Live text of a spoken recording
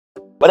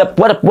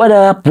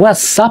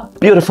What's up,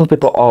 beautiful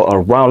people all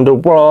around the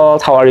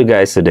world? How are you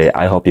guys today?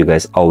 I hope you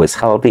guys always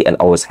healthy and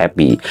always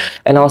happy.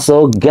 And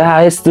also,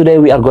 guys, today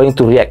we are going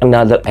to react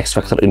another X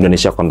Factor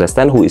Indonesia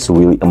contestant who is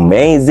really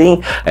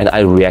amazing, and I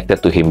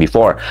reacted to him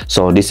before.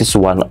 So this is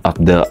one of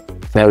the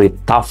very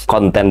tough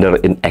contender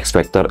in X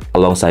Factor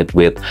alongside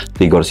with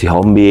Tigor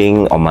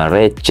Sihombing, Omar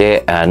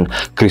Receh, and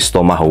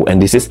Christo Mahu.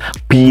 And this is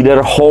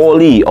Peter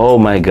Holy. Oh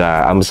my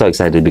god, I'm so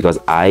excited because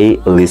I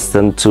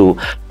listened to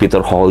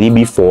Peter Holy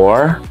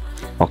before,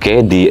 okay,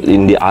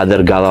 in the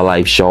other Gala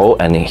Live Show,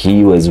 and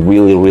he was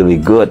really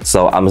good.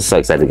 So I'm so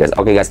excited, guys.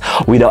 Okay, guys,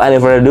 without any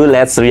further ado,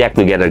 let's react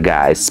together,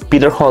 guys.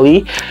 Peter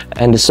Holy,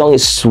 and the song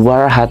is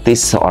Suara Hati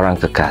Seorang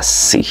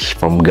Kekasih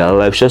from Gala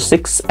Live Show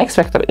 6 X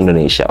Factor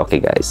Indonesia. Okay,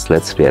 guys,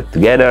 let's react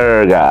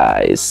together,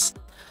 guys.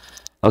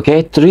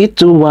 Okay, 3,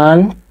 2,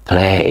 1,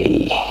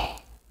 play.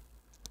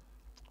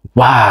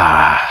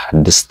 Wow,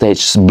 the stage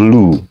is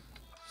blue.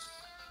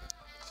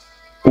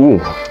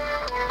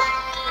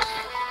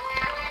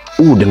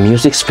 Ooh, the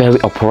music's very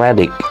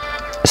operatic.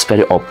 It's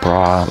very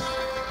opera.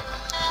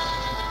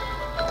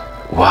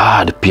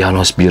 Wow, the piano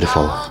is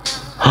beautiful.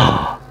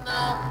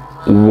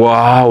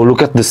 Wow,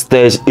 look at the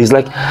stage. It's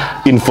like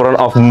in front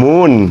of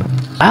moon.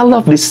 I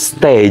love this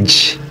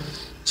stage.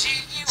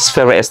 It's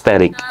very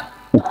aesthetic.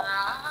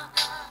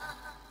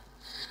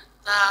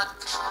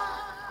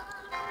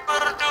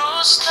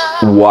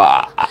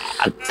 Wow.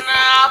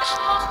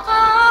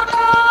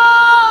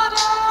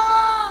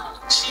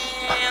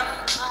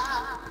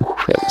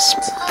 Very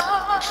smooth.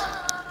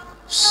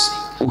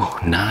 Ooh,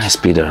 nice,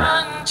 Peter.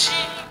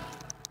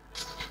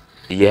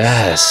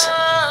 Yes.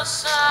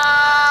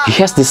 He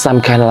has this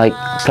some kind of like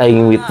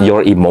playing with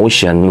your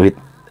emotion with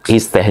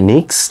his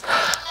techniques.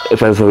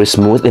 Very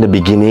smooth in the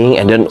beginning,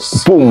 and then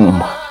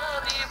boom.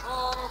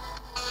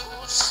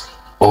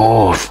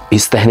 Oh,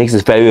 his techniques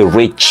is very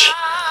rich.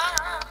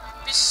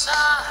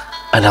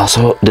 And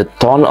also the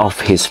tone of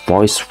his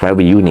voice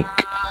very unique.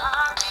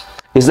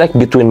 It's like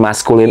between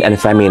masculine and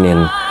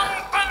feminine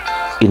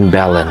in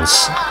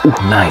balance. Ooh,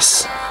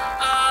 nice.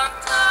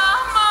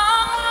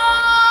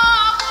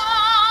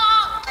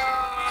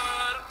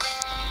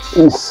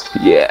 Ooh,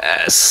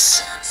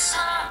 yes.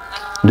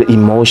 The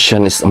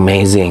emotion is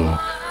amazing.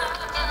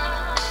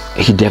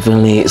 He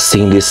definitely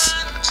sing this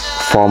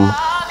from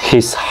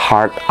his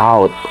heart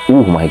out.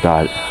 Oh my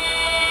god.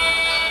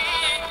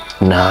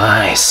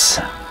 Nice.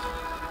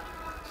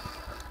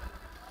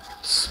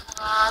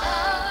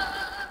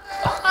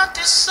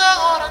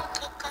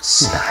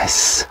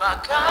 Nice.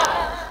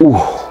 Ooh,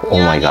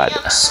 oh my god.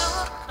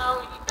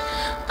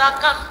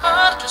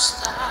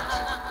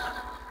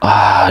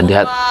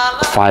 That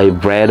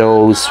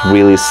vibrato is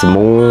really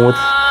smooth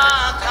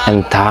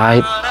and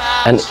tight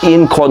and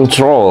in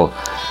control.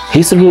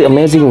 He's really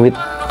amazing with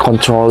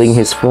controlling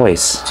his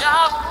voice.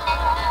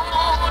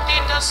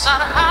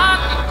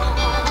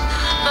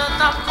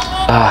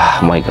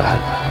 My god.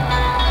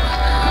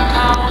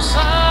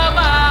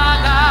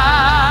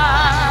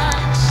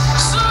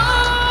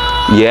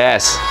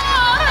 Yes.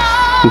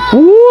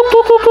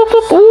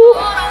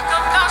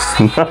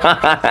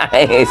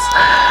 Nice.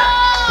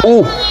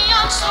 Ooh.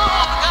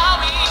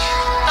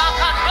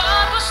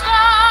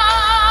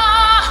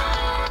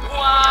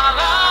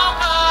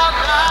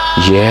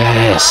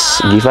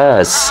 Yes.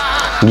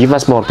 Give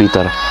us more,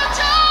 Peter.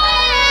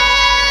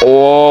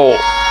 Oh.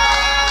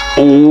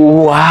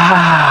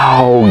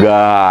 Wow,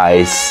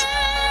 guys.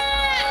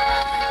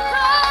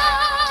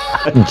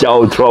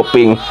 Jaw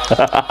dropping.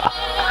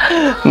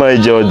 My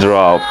jaw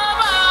drop.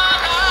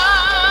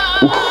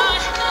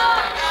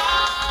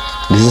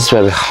 This is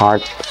very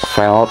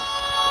heartfelt.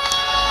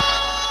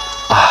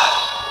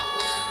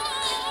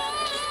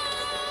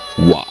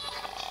 Wow.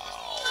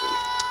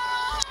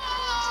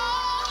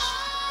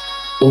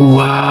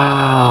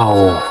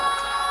 Wow.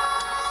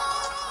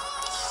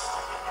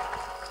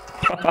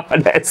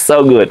 That's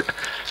so good.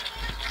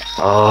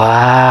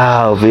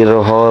 Wow,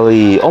 Peter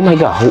Holy. Oh my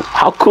god,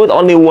 how could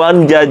only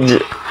one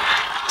judge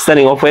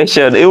standing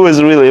ovation? It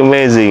was really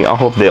amazing. I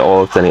hope they're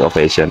all standing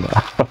ovation.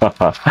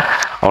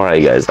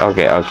 Alright, guys.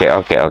 Okay.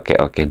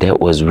 That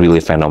was really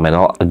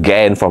phenomenal.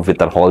 Again, from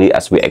Peter Holy,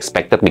 as we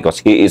expected, because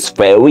he is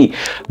very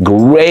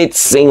great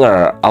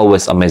singer.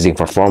 Always amazing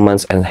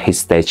performance, and his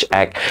stage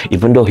act,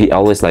 even though he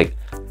always like,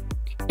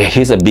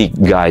 he's a big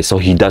guy, so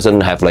he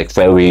doesn't have like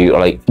very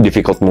like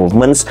difficult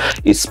movements.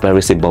 It's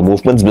very simple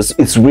movements, but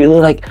it's really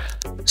like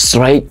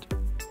straight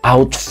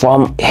out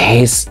from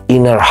his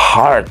inner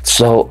heart.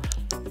 So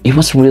it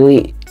was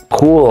really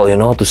cool, you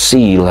know, to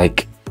see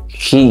like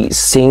he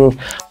sing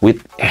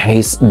with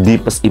his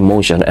deepest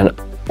emotion. And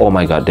oh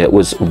my god, that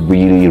was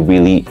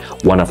really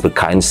one of the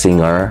kind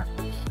singer.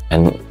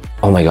 And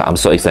oh my god, I'm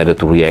so excited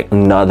to react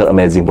another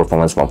amazing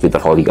performance from Peter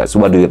Holy, guys.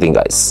 What do you think,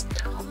 guys?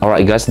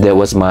 Alright, guys, that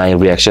was my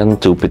reaction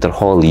to Peter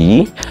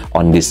Holy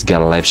on this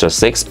Gala Live Show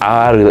 6.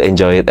 I really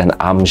enjoyed it, and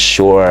I'm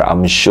sure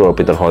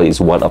Peter Holy is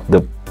one of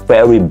the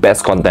very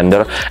best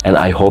contender, and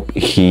I hope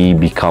he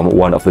become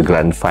one of the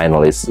grand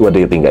finalists. What do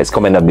you think, guys?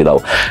 Comment down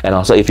below. And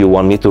also, if you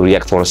want me to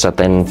react for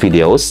certain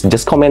videos,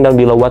 just comment down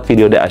below what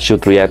video that I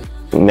should react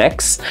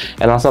next.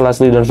 And also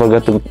lastly, don't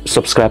forget to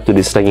subscribe to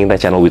this Ranking Time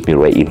channel with me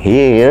right in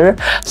here.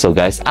 So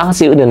guys, I'll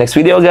see you in the next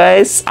video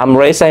guys. I'm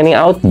Ray signing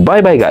out.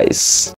 Bye bye guys.